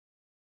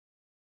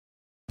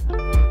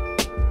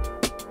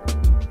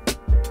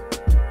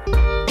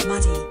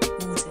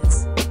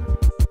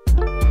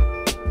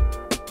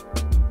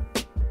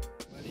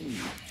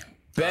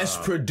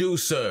best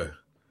producer?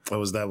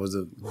 Was a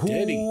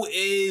Who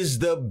is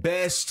the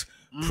best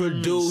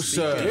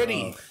producer?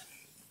 Diddy.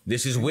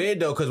 This is weird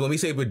though, because when we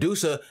say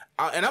producer,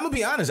 and I'm gonna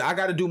be honest, I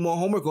got to do more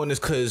homework on this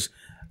because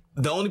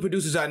the only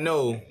producers I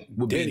know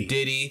would be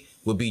Diddy,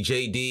 would be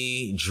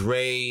JD,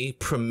 Dre,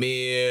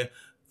 Premier,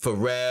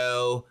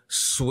 Pharrell,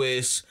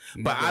 Swiss,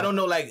 but I don't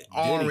know like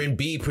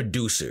R&B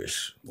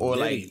producers or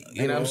Diddy, like,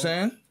 you know what I'm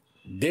saying?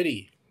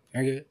 Diddy.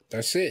 Nigga,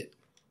 that's it.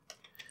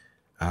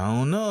 I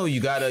don't know.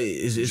 You gotta,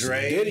 it's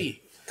Dre,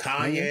 Diddy.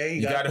 Kanye.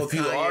 You got a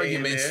few Kanye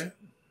arguments.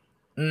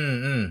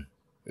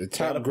 The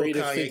top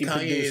greatest 50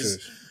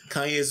 producers.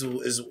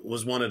 Kanye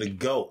was one of the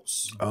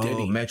GOATs. Oh,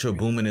 Diddy. Metro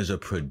Boomin is a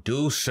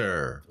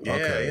producer.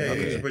 Yeah,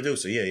 he's a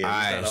producer. Yeah.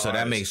 All right, so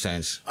that makes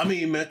sense. I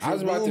mean, Metro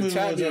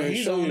Boomin,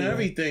 he's on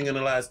everything in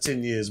the last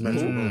 10 years,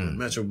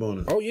 Metro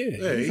Boomin. Oh,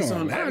 yeah. He's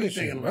on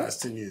everything in the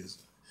last 10 years.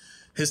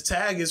 His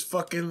tag is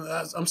fucking,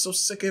 I'm so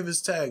sick of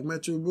his tag,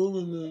 Metro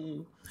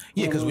Boomin.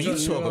 Yeah, because when you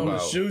talk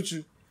about, shoot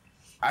you.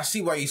 I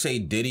see why you say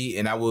Diddy,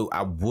 and I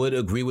would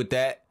agree with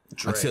that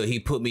until he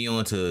put me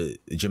on to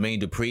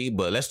Jermaine Dupri.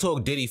 But let's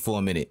talk Diddy for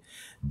a minute.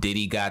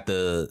 Diddy got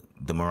the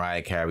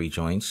Mariah Carey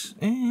joints.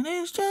 And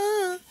it's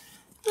just,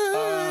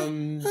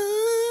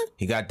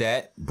 he got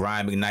that.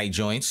 Brian McKnight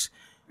joints.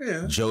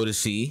 Yeah.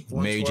 Jodeci,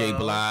 Mary J.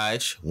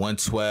 Blige,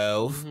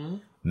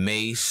 112,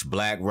 Mace,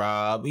 Black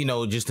Rob, you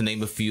know, just to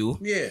name a few.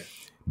 Yeah.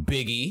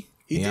 Biggie.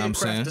 He you know did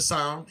craft the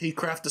sound. He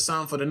crafted the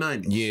sound for the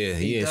 90s.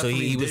 Yeah. So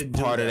he was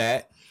part of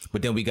that.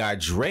 But then we got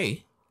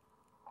Dre.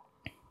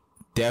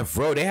 Death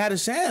Row. They had a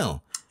sound.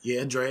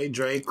 Yeah, Dre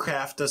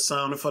crafted the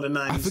sound for the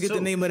 90s. I forget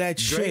the name of that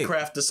Dre chick.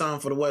 crafted the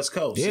sound for the West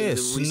Coast. Yeah, we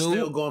Snoop.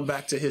 still going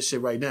back to his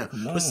shit right now.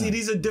 But see,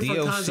 these are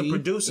different kinds of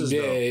producers, though.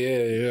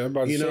 Yeah. I'm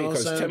about to say,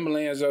 because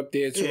Timberland's up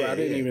there, too. I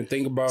didn't even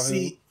think about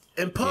him.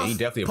 And Puff. He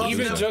definitely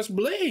even Just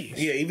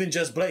Blaze. Yeah, even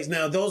Just Blaze.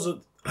 Now, those are,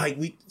 like,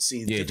 we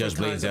see Just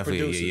Blaze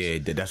definitely.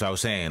 Yeah, that's what I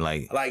was saying.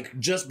 Like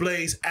Just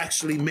Blaze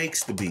actually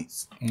makes the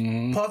beats.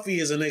 Puffy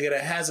is a nigga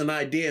that has an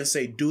idea and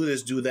say, do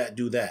this, do that,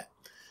 do that.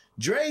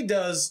 Dre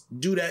does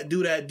do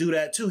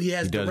that too. He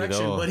has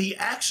direction, but he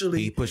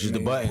pushes the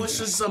buttons.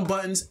 Pushes some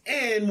buttons,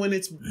 and when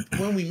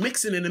we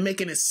mixing it and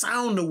making it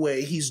sound the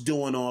way he's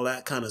doing all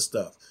that kind of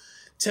stuff.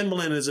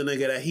 Timberland is a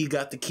nigga that he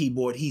got the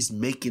keyboard, he's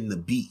making the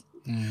beat.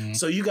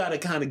 So you got to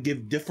kind of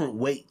give different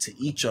weight to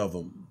each of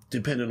them,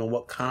 depending on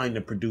what kind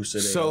of producer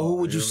they are. So who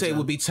would you say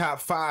would be top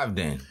 5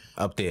 then,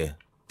 up there?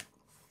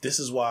 This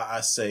is why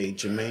I say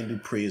Jermaine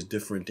Dupri is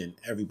different than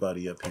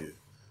everybody up here.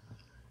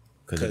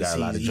 Because he got a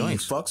lot of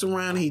joints. He fucks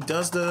around. He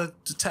does the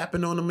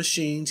tapping on the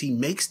machines. He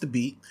makes the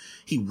beat.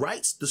 He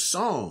writes the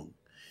song.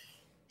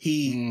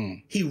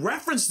 He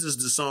references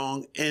the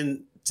song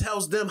and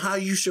tells them how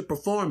you should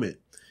perform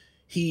it.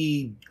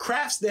 He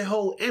crafts their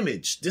whole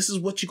image. This is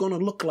what you're going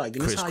to look like.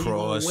 And this is how you're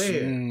going to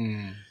wear.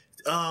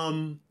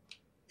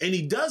 And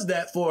he does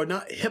that for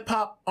not hip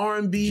hop,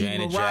 R&B,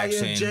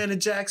 Mariah, Janet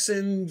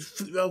Jackson,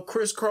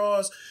 Criss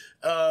Cross,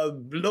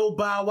 Lil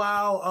Bow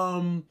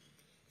Wow.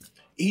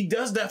 He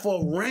does that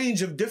for a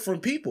range of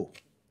different people.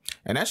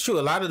 And that's true.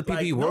 A lot of the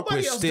people he work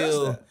with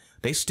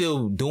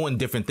still doing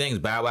different things.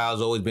 Bow Wow's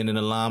always been in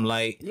the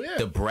limelight. Yeah.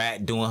 The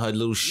Brat doing her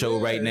little show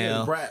right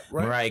now. Brat,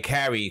 right. Mariah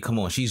Carey, come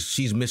on,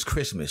 she's Miss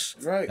Christmas.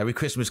 Right. Every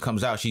Christmas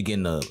comes out, she's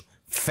getting a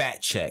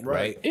fat check,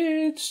 right?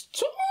 It's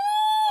time.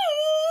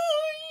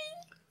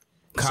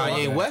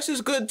 Kanye West is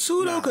good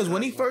too though, because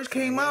when he first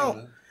came out,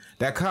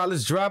 that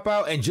College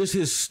Dropout and just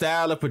his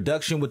style of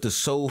production with the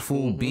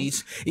soulful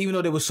beats, even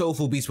though there were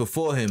soulful beats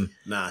before him,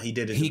 he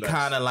did it. He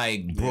kind of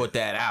like brought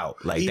that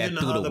out, like even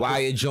that through the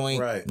wire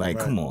joint. Right.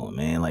 Come on,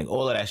 man, like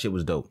all of that shit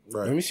was dope.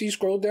 Right. Let me see.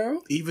 Scroll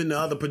down. Even the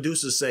other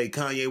producers say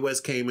Kanye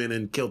West came in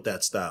and killed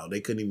that style. They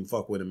couldn't even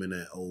fuck with him in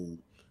that old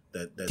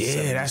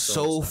that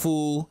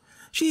soulful.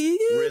 She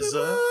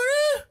RZA,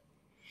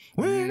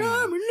 when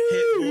I'm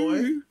Hit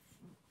Boy.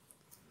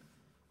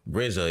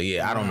 RZA,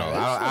 yeah, I don't know.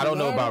 I don't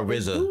know about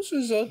RZA.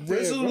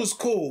 RZA was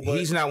cool, but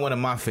he's not one of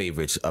my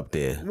favorites up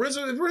there.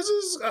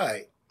 RZA's all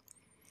right.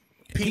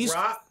 Pete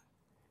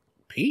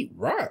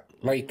Rock,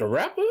 like the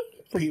rapper.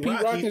 Pete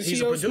Rock,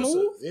 he's a producer.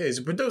 Smooth? Yeah, he's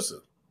a producer.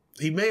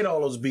 He made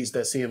all those beats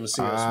that CM and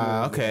CL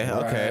Smooth. Okay.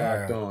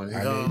 I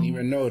didn't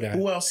even know that.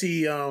 Who else?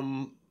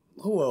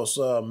 Who else?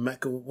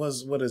 Mecca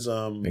was what is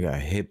They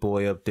got Hit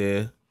Boy up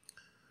there.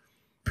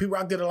 Pete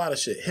Rock did a lot of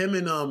shit. Him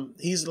and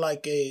he's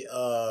like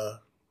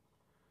a.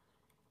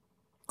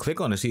 Click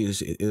on it, see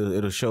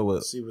it'll show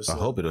what. I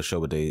hope it'll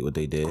show what they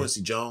did.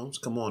 Quincy Jones,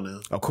 come on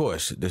now. Of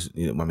course, this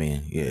my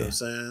man. Yeah, you know what I'm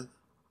saying.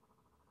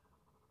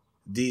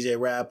 DJ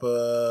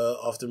rapper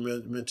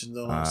often mentioned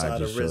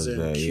alongside of RZA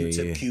and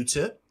Q-Tip.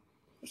 Q-Tip,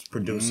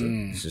 producer.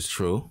 This is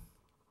true.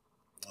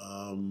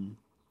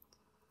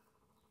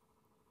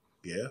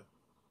 Yeah.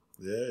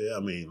 I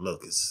mean,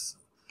 look, it's.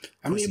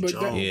 But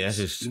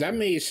that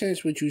made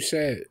sense what you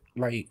said.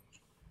 Like,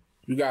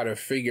 you got to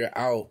figure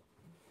out.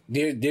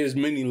 There's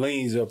many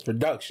lanes of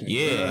production.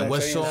 Yeah, you know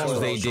what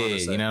songs they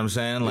did. You know what I'm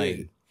saying?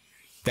 Like,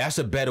 that's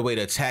a better way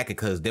to attack it,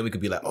 because then we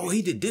could be like, oh,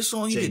 he did this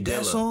song, he did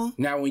that song.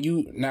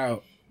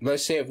 Now,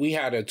 let's say if we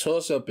had a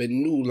toss up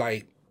and knew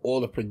like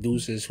all the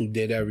producers who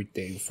did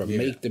everything from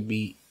make the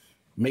beat,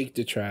 make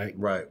the track,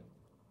 right,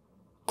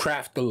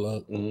 craft the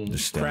look,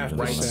 craft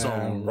the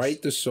sound,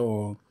 write the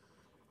song,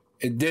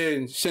 and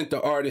then sent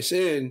the artist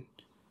in.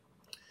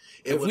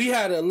 If we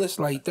had a list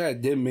like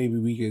that, then maybe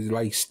we could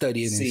like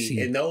study it and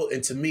see. And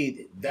to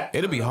me, that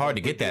it'll be hard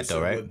to get that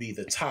though, right? Would be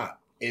the top.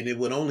 And it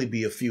would only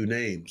be a few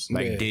names.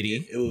 Like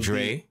Diddy,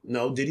 Dre.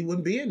 No, Diddy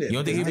wouldn't be in there. You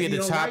don't think he'd be at the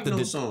top?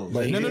 Songs.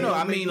 No.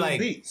 I mean, like,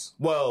 beats.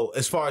 Well,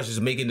 as far as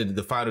just making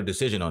the final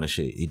decision on the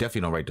shit, he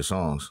definitely don't write the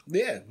songs.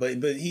 Yeah, but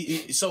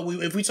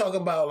if we talk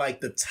about like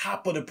the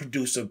top of the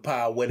producer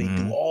pile where they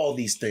do all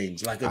these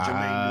things, like a Jermaine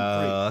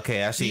Dupri.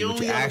 Okay, I see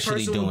what you're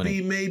actually doing. Would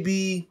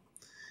be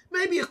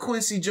maybe a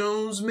Quincy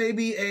Jones,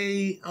 maybe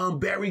a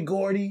Berry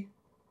Gordy,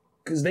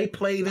 because they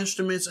played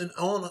instruments and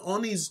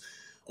on these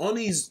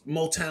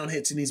Motown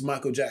hits and these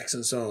Michael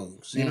Jackson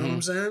songs. You know what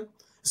I'm saying?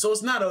 So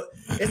it's not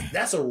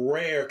that's a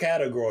rare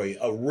category,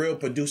 a real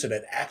producer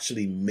that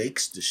actually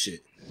makes the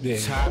shit. Yeah.